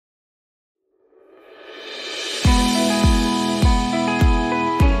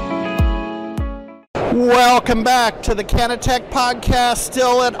Welcome back to the Canatech podcast,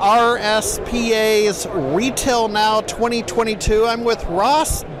 still at RSPA's Retail Now 2022. I'm with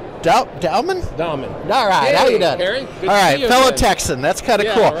Ross Dauman? Dauman. All right, hey, how you doing? Harry? Good All right, to see you fellow again. Texan. That's kind of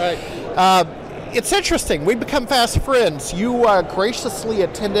Yeah, cool. right. It's interesting. We've become fast friends. You graciously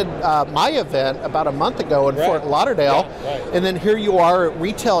attended my event about a month ago in Right. Fort Lauderdale, Yeah, right. and then here you are at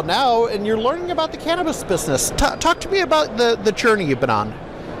Retail Now, and you're learning about the cannabis business. Talk to me about the journey you've been on.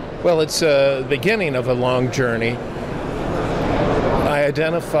 Well, it's the beginning of a long journey. I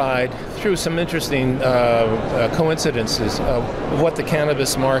identified through some interesting coincidences of what the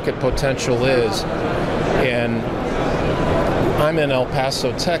cannabis market potential is. And I'm in El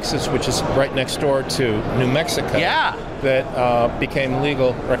Paso, Texas, which is right next door to New Mexico. Yeah. That became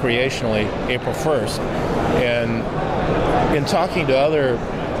legal recreationally April 1st. And in talking to other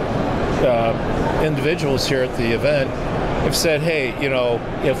individuals here at the event, have said, hey,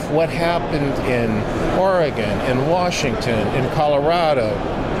 if what happened in Oregon, in Washington, in Colorado,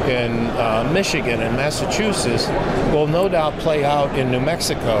 in Michigan, and Massachusetts will no doubt play out in New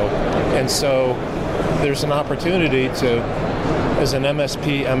Mexico. And so there's an opportunity to, as an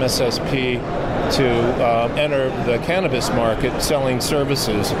MSP, MSSP, to enter the cannabis market selling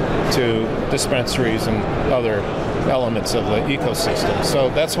services to dispensaries and other elements of the ecosystem. So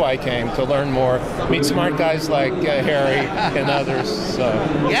that's why I came, to learn more, meet smart guys like Harry and others. So.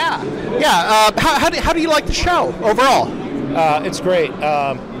 Yeah. How do you like the show overall? It's great.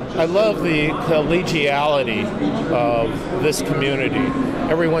 I love the collegiality of this community.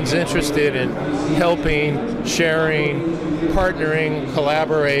 Everyone's interested in helping, sharing, partnering,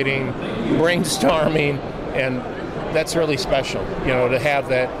 collaborating, brainstorming, and that's really special, to have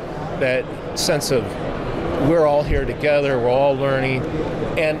that sense of we're all here together, we're all learning,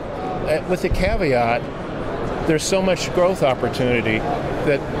 and with the caveat, there's so much growth opportunity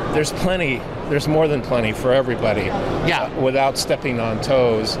that there's more than plenty for everybody. Yeah. Without stepping on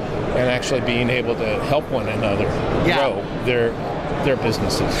toes and actually being able to help one another grow their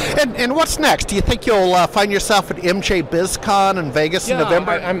businesses. And what's next? Do you think you'll find yourself at MJ BizCon in Vegas in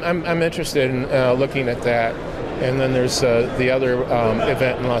November? I'm interested in looking at that. And then there's the other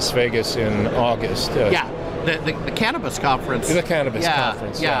event in Las Vegas in August. The cannabis conference. The cannabis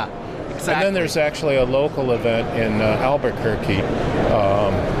conference. Yeah, exactly. And then there's actually a local event in Albuquerque.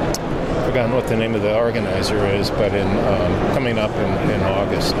 Forgotten what the name of the organizer is, but coming up in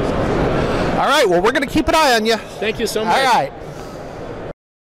August. All right, well, we're going to keep an eye on you. Thank you so much. All right.